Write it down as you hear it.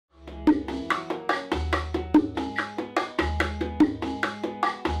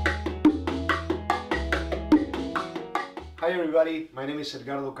Hi everybody, my name is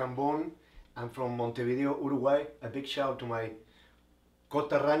Edgardo Cambon. I'm from Montevideo, Uruguay. A big shout out to my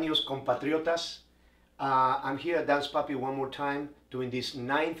coterráneos compatriotas. I'm here at Dance Papi one more time doing this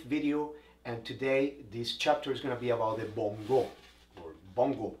 9th video, and today this chapter is going to be about the bongo, or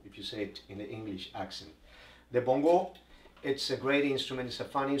bongo if you say it in the English accent. The bongo, it's a great instrument, it's a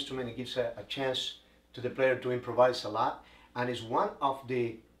fun instrument, it gives a chance to the player to improvise a lot, and is one of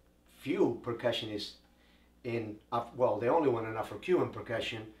the few percussionists in, well, the only one in Afro-Cuban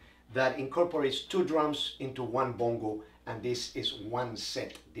percussion that incorporates 2 drums into 1 bongo, and this is 1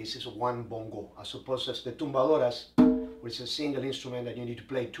 set. This is 1 bongo, as opposed to the tumbadoras, which is a single instrument that you need to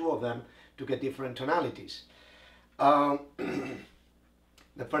play 2 of them to get different tonalities. The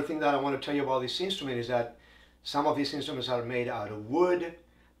first thing that I want to tell you about this instrument is that some of these instruments are made out of wood,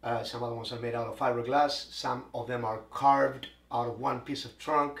 some other ones are made out of fiberglass, some of them are carved out of 1 piece of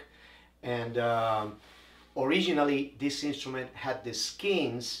trunk, and originally this instrument had the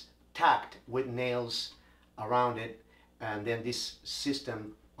skins tacked with nails around it, and then this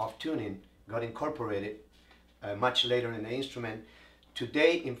system of tuning got incorporated much later in the instrument.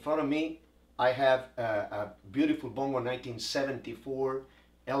 Today in front of me I have a beautiful bongo 1974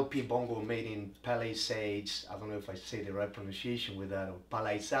 LP bongo made in Palisades, I don't know if I say the right pronunciation with that, or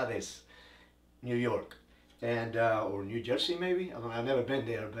Palisades, New York, and or New Jersey maybe, I don't know, I've never been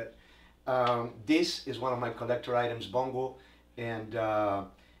there, but this is one of my collector items, bongo, and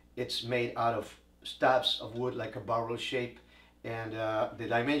it's made out of stabs of wood like a barrel shape, and the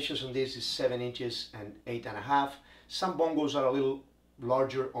dimensions on this is 7 inches and 8.5. Some bongos are a little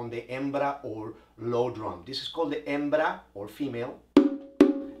larger on the hembra or low drum. This is called the hembra or female,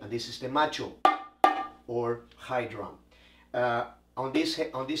 and this is the macho or high drum. On this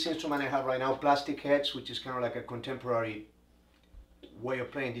instrument I have right now plastic heads, which is kind of like a contemporary way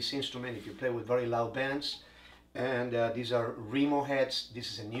of playing this instrument if you play with very loud bands, and these are Remo heads.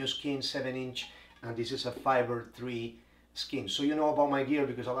 This is a new skin, 7-inch, and this is a fiber 3 skin. So you know about my gear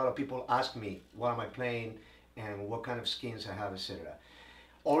because a lot of people ask me what am I playing and what kind of skins I have, etc.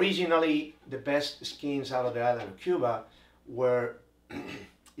 Originally the best skins out of the island of Cuba were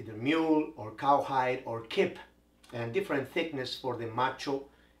either mule or cowhide or kip, and different thickness for the macho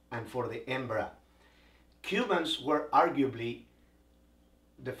and for the hembra. Cubans were arguably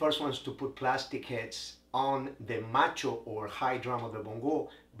the first ones to put plastic heads on the macho or high drum of the bongo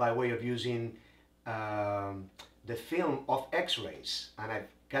by way of using the film of X-rays, and I've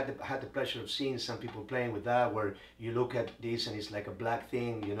had the pleasure of seeing some people playing with that, where you look at this and it's like a black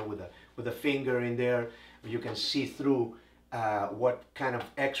thing, you know, with a finger in there, you can see through what kind of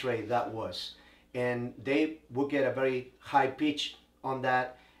X-ray that was, and they would get a very high pitch on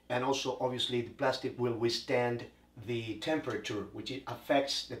that, and also obviously the plastic will withstand the temperature, which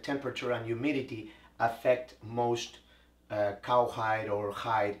affects the temperature, and humidity affect most cowhide or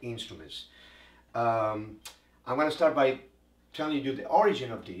hide instruments. I'm going to start by telling you the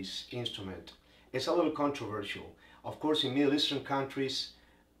origin of this instrument. It's a little controversial. Of course, in Middle Eastern countries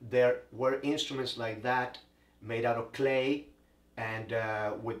there were instruments like that made out of clay and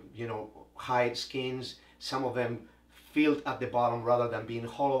with, you know, hide skins, some of them filled at the bottom rather than being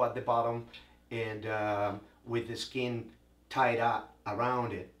hollow at the bottom, and with the skin tied up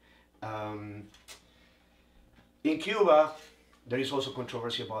around it. In Cuba, there is also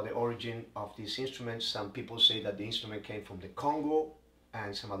controversy about the origin of this instrument. Some people say that the instrument came from the Congo,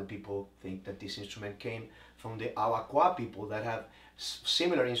 and some other people think that this instrument came from the Afro-Cuban people that have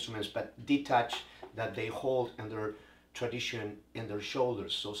similar instruments but detached, that they hold in their tradition in their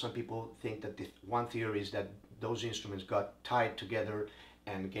shoulders. So some people think that one theory is that those instruments got tied together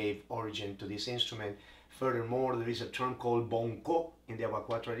and gave origin to this instrument. Furthermore, there is a term called Bongo in the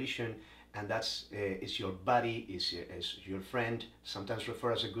Afro-Cuban tradition, and that's is your buddy, is your friend, sometimes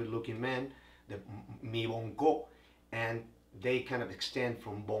referred as a good-looking man, the mi bongo, and they kind of extend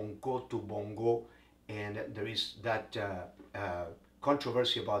from bongo to bongo, and there is that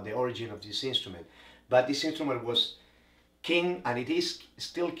controversy about the origin of this instrument. But this instrument was king, and it is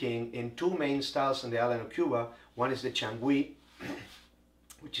still king, in 2 main styles in the island of Cuba. One is the changui,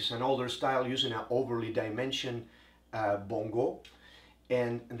 which is an older style using an overly dimensioned bongo,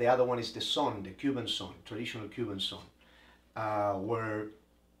 and the other one is the son, the Cuban son, traditional Cuban son, where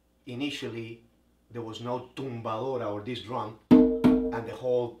initially there was no tumbadora or this drum, and the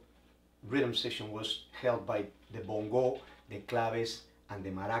whole rhythm section was held by the bongo, the claves, and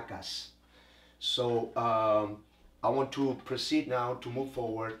the maracas. So I want to proceed now to move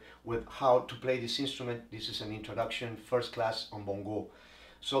forward with how to play this instrument. This is an introduction, first class on bongo.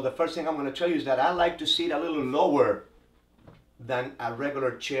 So the first thing I'm going to tell you is that I like to sit a little lower than a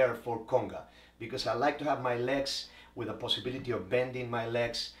regular chair for conga, because I like to have my legs with the possibility of bending my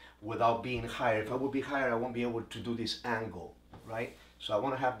legs without being higher. If I would be higher, I won't be able to do this angle, right? So I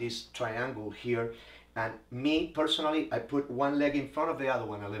want to have this triangle here, and me personally, I put one leg in front of the other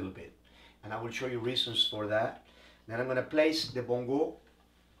one a little bit, and I will show you reasons for that. Then I'm going to place the bongo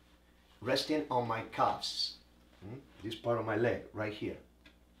resting on my calves, this part of my leg right here,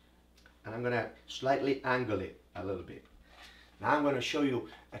 and I'm going to slightly angle it a little bit. Now I'm going to show you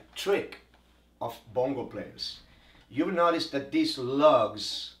a trick of bongo players. You'll notice that these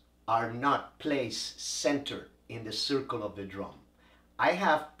lugs are not placed centered in the circle of the drum. I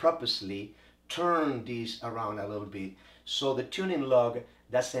have purposely turned these around a little bit so the tuning lug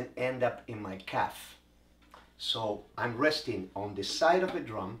doesn't end up in my calf. So I'm resting on the side of the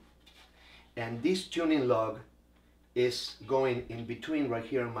drum, and this tuning lug is going in between right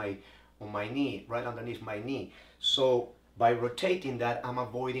here on my knee, right underneath my knee. So by rotating that, I'm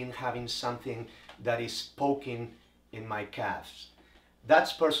avoiding having something that is poking in my calves.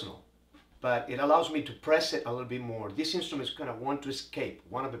 That's personal, but it allows me to press it a little bit more. This instrument is going to want to escape.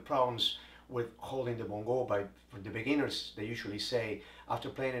 One of the problems with holding the bongo, for the beginners, they usually say, after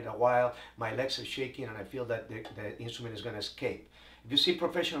playing it a while, my legs are shaking and I feel that the instrument is going to escape. If you see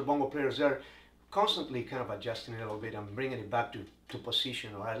professional bongo players, they're constantly kind of adjusting it a little bit and bringing it back to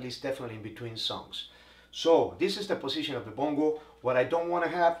position, or at least definitely in between songs. So this is the position of the bongo. What I don't want to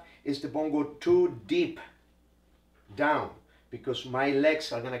have is the bongo too deep down, because my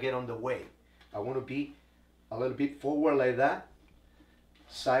legs are going to get on the way. I want to be a little bit forward like that,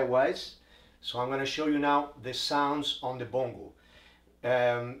 sidewise. So I'm going to show you now the sounds on the bongo.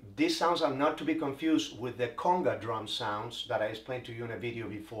 These sounds are not to be confused with the conga drum sounds that I explained to you in a video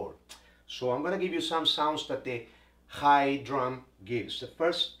before. So I'm going to give you some sounds that the high drum gives. The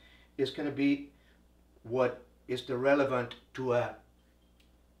first is going to be what is the relevant to a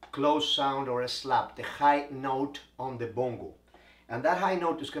close sound or a slap, the high note on the bongo. And that high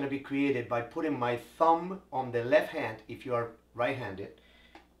note is going to be created by putting my thumb on the left hand, if you are right-handed,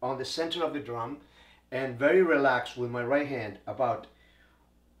 on the center of the drum, and very relaxed with my right hand, about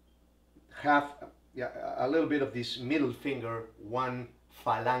a little bit of this middle finger, one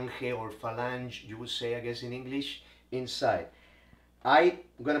phalange or phalange, you would say, I guess in English, inside. I'm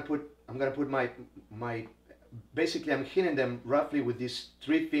gonna put my basically I'm hitting them roughly with these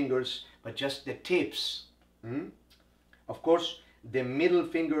three fingers, but just the tips. Of course, the middle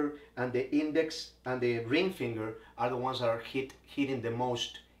finger and the index and the ring finger are the ones that are hitting the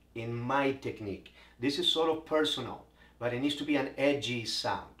most in my technique. This is sort of personal, but it needs to be an edgy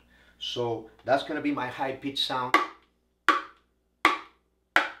sound. So that's going to be my high pitch sound.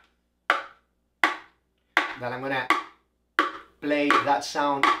 Then I'm going to play that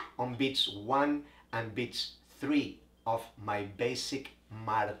sound on beats 1 and beats 3 of my basic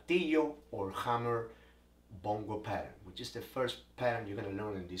martillo or hammer bongo pattern, which is the first pattern you're going to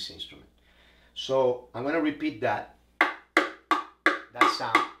learn in this instrument. So I'm going to repeat that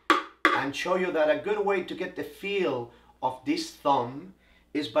sound and show you that a good way to get the feel of this thumb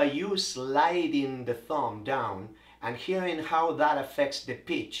is by you sliding the thumb down and hearing how that affects the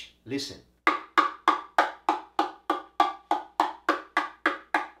pitch. Listen.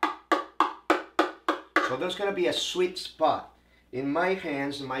 So there's going to be a sweet spot. In my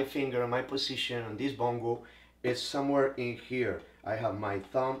hands, my finger, my position on this bongo is somewhere in here. I have my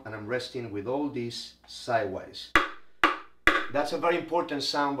thumb and I'm resting with all these sideways. That's a very important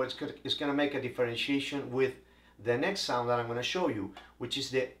sound, but it's going to make a differentiation with the next sound that I'm going to show you, which is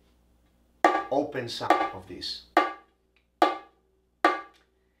the open sound of this.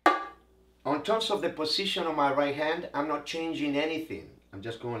 On terms of the position of my right hand, I'm not changing anything. I'm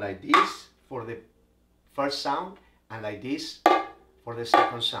just going like this for the first sound and like this for the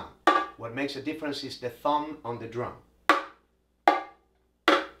second sound. What makes a difference is the thumb on the drum.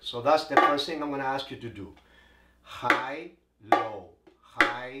 So that's the first thing I'm going to ask you to do. High, low,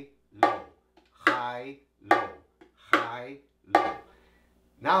 high, low, high, low, high, low.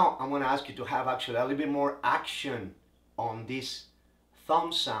 Now I'm going to ask you to have actually a little bit more action on this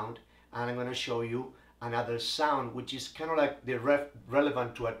thumb sound, and I'm going to show you another sound which is kind of like the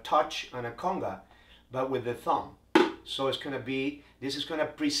relevant to a touch and a conga, but with the thumb. So it's going to be, this is going to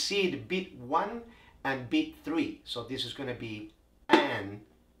precede beat 1 and beat 3. So this is going to be and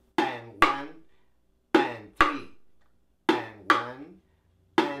 1 and 3 and 1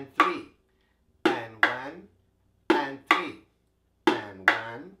 and 3 and 1 and 3 and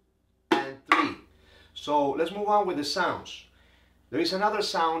 1 and 3. So let's move on with the sounds. There is another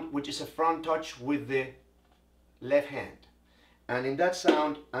sound which is a front touch with the left hand, and in that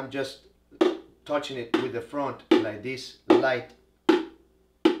sound I'm just touching it with the front like this, light.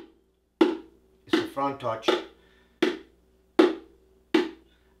 It's a front touch.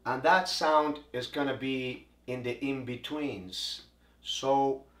 And that sound is gonna be in the in-betweens.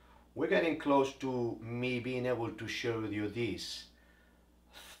 So we're getting close to me being able to share with you this.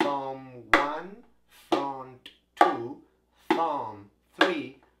 Thumb 1, front 2, thumb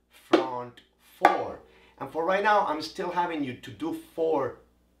 3, front 4. And for right now, I'm still having you to do 4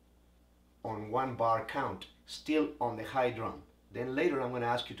 on 1 bar count, still on the high drum. Then later I'm going to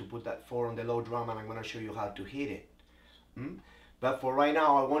ask you to put that 4 on the low drum, and I'm going to show you how to hit it. But for right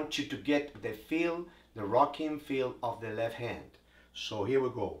now, I want you to get the feel, the rocking feel of the left hand. So here we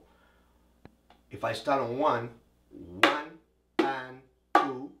go. If I start on 1, 1 and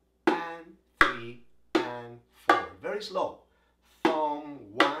 2 and 3 and 4. Very slow. Thumb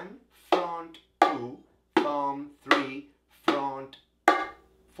 1, front 2, thumb 3, front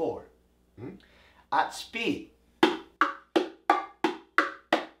 4. At speed.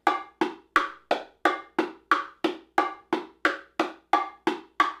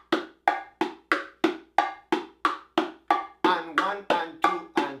 And 1 and 2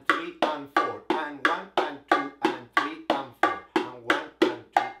 and 3 and 4. And 1 and 2 and 3 and 4. And 1 and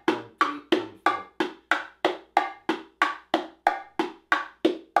 2 and 3 and 4.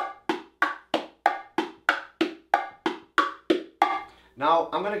 Now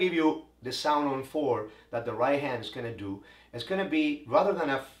I'm going to give you the sound on 4 that the right hand is going to do. It's going to be, rather than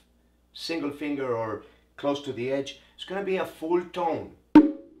a single finger or close to the edge, it's going to be a full tone.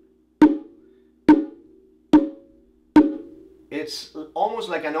 It's almost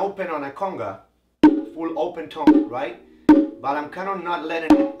like an open on a conga, full open tone, right? But I'm kind of not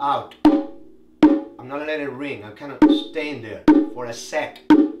letting it out. I'm not letting it ring. I'm kind of staying there for a sec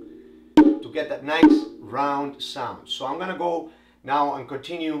to get that nice round sound. So I'm going to go now and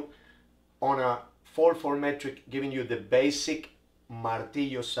continue on a 4/4 metric, giving you the basic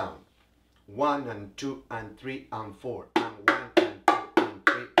martillo sound. 1 and 2 and 3 and 4 and 1 and 2 and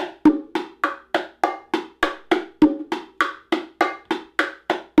 3.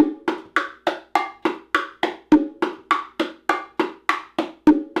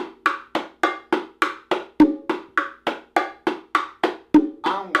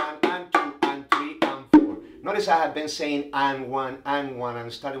 And 1 and 2 and 3 and 4. Notice I have been saying and 1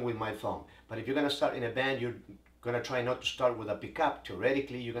 and starting with my thumb. But if you're going to start in a band, you're going to try not to start with a pickup.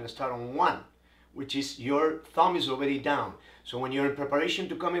 Theoretically, you're going to start on 1, which is your thumb is already down. So when you're in preparation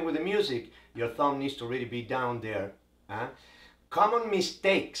to come in with the music, your thumb needs to really be down there. Common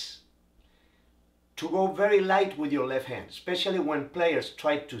mistakes: to go very light with your left hand, especially when players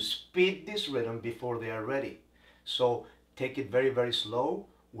try to speed this rhythm before they are ready. So take it very, very slow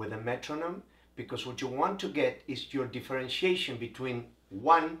with a metronome, because what you want to get is your differentiation between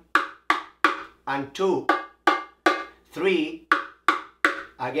 1 and 2, 3,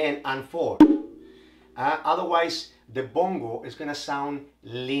 again, and 4. Otherwise, the bongo is going to sound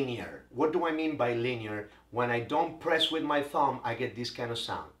linear. What do I mean by linear? When I don't press with my thumb, I get this kind of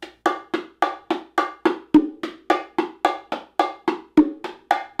sound.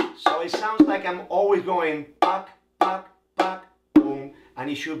 So it sounds like I'm always going pack, pack, pack, boom, and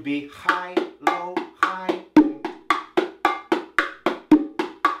it should be high, low, high, boom.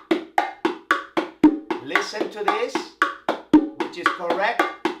 Listen to this, which is correct.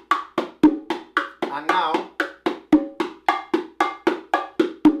 And now,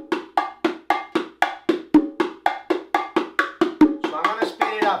 so I'm going to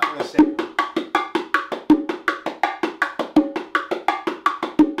speed it up for a second.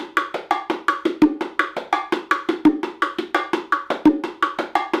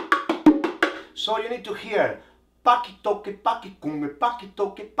 So you need to hear paki toke paki kunge paki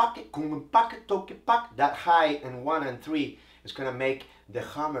toke paki kunge paki toke pak. That high and 1 and 3 is going to make the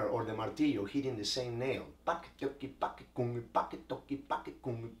hammer or the martillo hitting the same nail. Paki toke paki kunge paki toke paki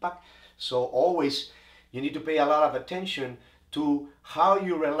kunge pak. So always you need to pay a lot of attention to how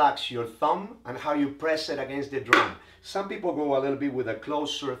you relax your thumb and how you press it against the drum. Some people go a little bit with a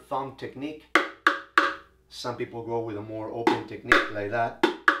closer thumb technique. Some people go with a more open technique like that.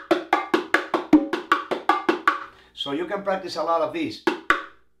 So you can practice a lot of these.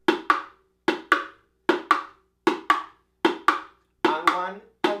 And 1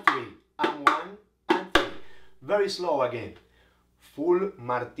 and 3, and 1 and 3. Very slow again. Full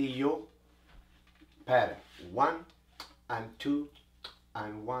martillo pattern. 1 and 2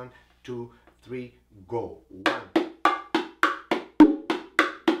 and 1, 2, 3, go. 1.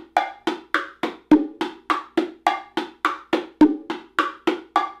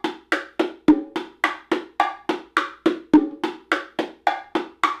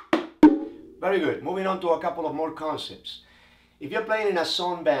 Very good. Moving on to a couple of more concepts. If you're playing in a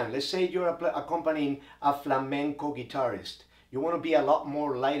son band, let's say you're accompanying a flamenco guitarist, you want to be a lot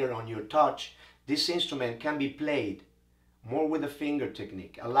more lighter on your touch, this instrument can be played more with a finger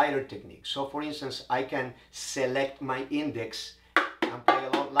technique, a lighter technique. So for instance, I can select my index and play a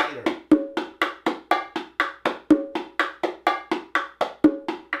lot lighter.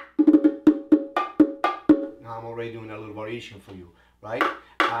 Now I'm already doing a little variation for you, right?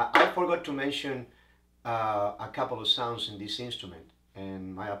 I forgot to mention a couple of sounds in this instrument,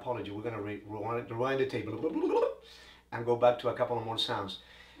 and my apology, we're going to rewind the table and go back to a couple of more sounds.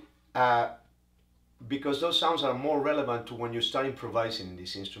 Because those sounds are more relevant to when you start improvising in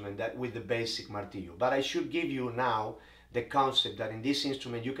this instrument than with the basic martillo. But I should give you now the concept that in this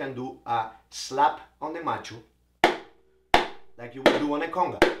instrument you can do a slap on the macho like you would do on a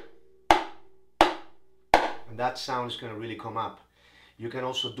conga. And that sound is going to really come up. You can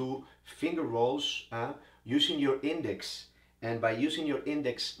also do finger rolls using your index, and by using your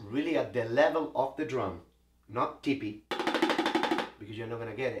index really at the level of the drum, not tippy, because you're not going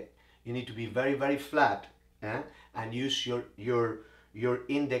to get it. You need to be very, very flat, and use your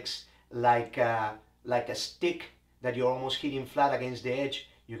index like a stick that you're almost hitting flat against the edge.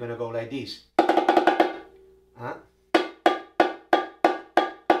 You're gonna go like this. That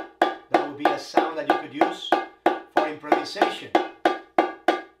would be a sound that you could use for improvisation.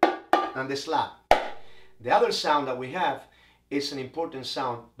 And the slap. The other sound that we have is an important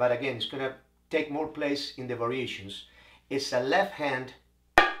sound, but again, it's gonna take more place in the variations. It's a left hand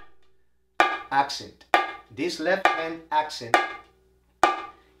accent. This left hand accent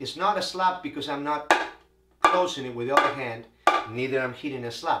is not a slap because I'm not closing it with the other hand, neither I'm hitting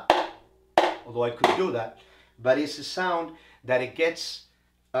a slap, although I could do that, but it's a sound that it gets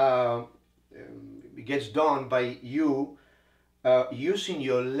done by you using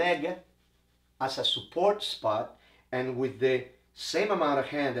your leg as a support spot, and with the same amount of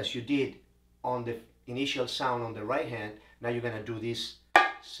hand as you did on the initial sound on the right hand, now you're gonna do this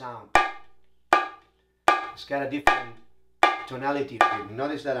sound. It's got a different tonality.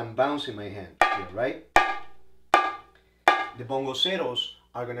 Notice that I'm bouncing my hand here, right? The bongoceros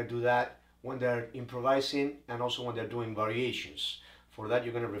are going to do that when they're improvising and also when they're doing variations. For that,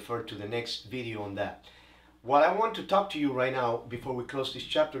 you're going to refer to the next video on that. What I want to talk to you right now, before we close this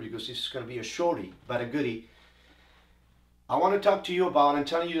chapter, because this is going to be a shorty, but a goodie, I want to talk to you about and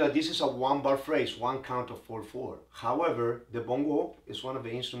telling you that this is a one-bar phrase, one count of 4/4. However, the bongo is one of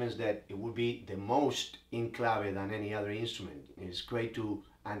the instruments that it would be the most in clave than any other instrument. It's great to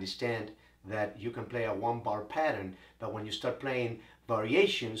understand that you can play a one-bar pattern, but when you start playing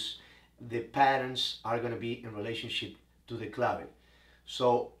variations, the patterns are going to be in relationship to the clave.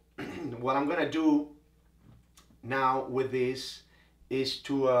 So what I'm going to do now with this is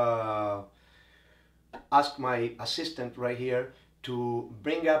to ask my assistant right here to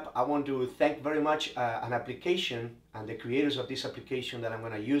bring up. I want to thank very much an application and the creators of this application that I'm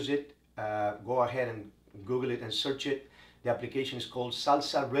going to use it. Go ahead and Google it and search it. The application is called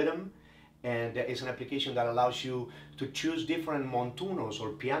Salsa Rhythm, and it's an application that allows you to choose different montunos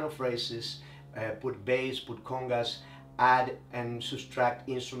or piano phrases, put bass, put congas, add and subtract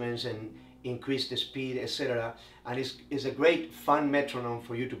instruments and increase the speed, etc. And it's a great fun metronome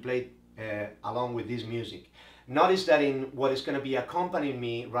for you to play along with this music. Notice that in what is going to be accompanying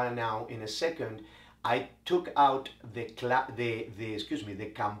me right now in a second, I took out the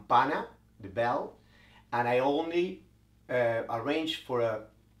campana, the bell, and I only arranged for a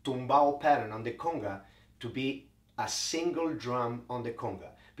tumbao pattern on the conga to be a single drum on the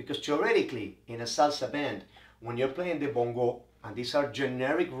conga. Because theoretically, in a salsa band, when you're playing the bongo, and these are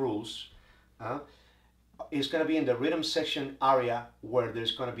generic rules, it's going to be in the rhythm section area where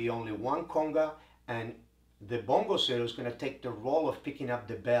there's going to be only one conga, and the bongocero is going to take the role of picking up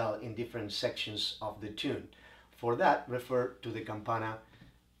the bell in different sections of the tune. For that, refer to the campana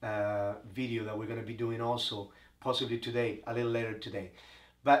video that we're going to be doing also, possibly today, a little later today.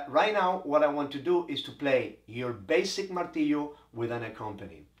 But right now, what I want to do is to play your basic martillo with an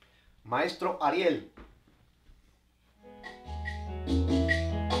accompaniment. Maestro Ariel.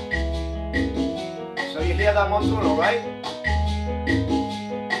 So you hear that montuno, right?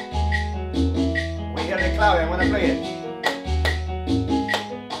 We hear the clave, I'm going to play it.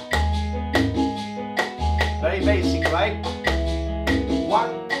 Very basic, right? 1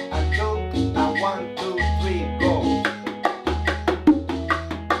 and 2 and 1, 2, 3, go.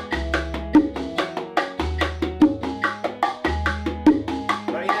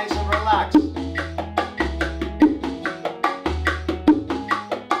 Very nice and relaxed.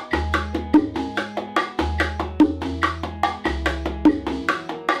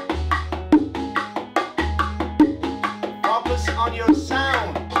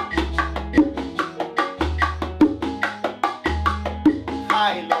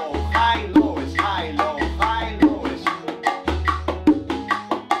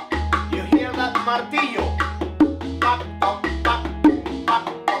 Martillo.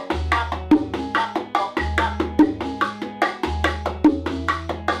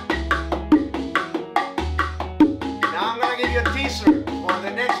 Now I'm gonna give you a teaser for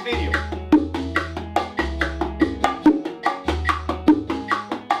the next video.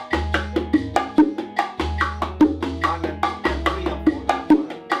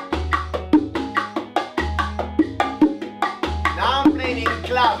 Now I'm playing in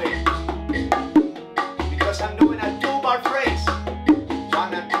clave because I'm doing a 2-bar phrase.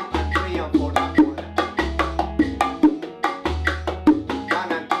 1 and 2 and 3 and 4 and 1.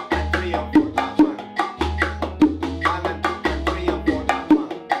 1 and 2 and 3 and 4 and 1. 1 and 2 and 3 and 4 and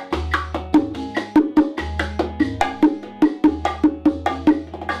 1.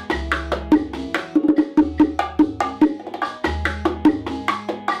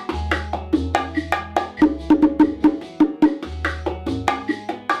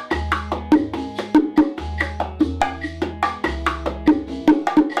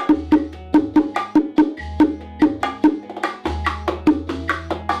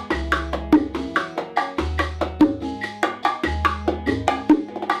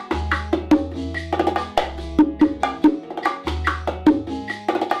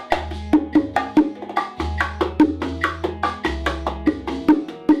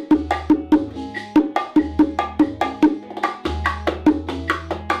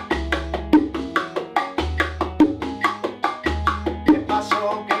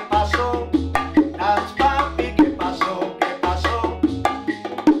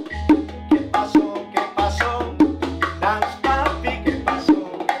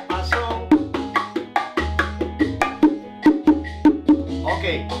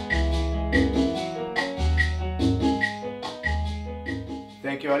 Okay.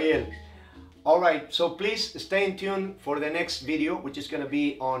 Thank you, Ariel. Alright, so please stay in tune for the next video, which is going to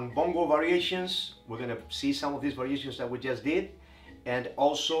be on bongo variations. We're going to see some of these variations that we just did. And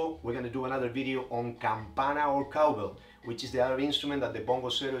also, we're going to do another video on campana or cowbell, which is the other instrument that the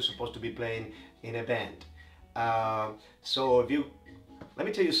bongocero is supposed to be playing in a band. Let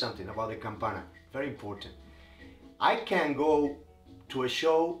me tell you something about the campana, very important. I can go to a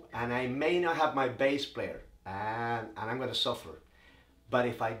show and I may not have my bass player and I'm going to suffer. But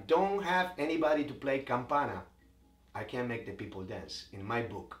if I don't have anybody to play campana, I can't make the people dance, in my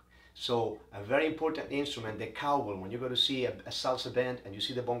book. So a very important instrument, the cowbell. When you go to see a salsa band and you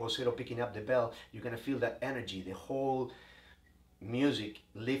see the bongocero picking up the bell, you're going to feel that energy. The whole music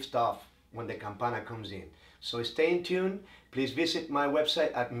lifts off when the campana comes in. So stay in tune. Please visit my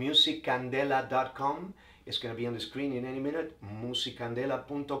website at musicandela.com. It's going to be on the screen in any minute,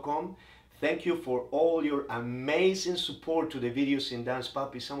 musicandela.com. Thank you for all your amazing support to the videos in Dance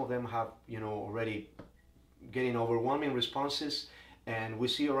Puppy. Some of them have, already getting overwhelming responses. And we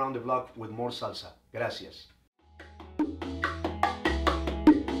see you around the block with more salsa. Gracias.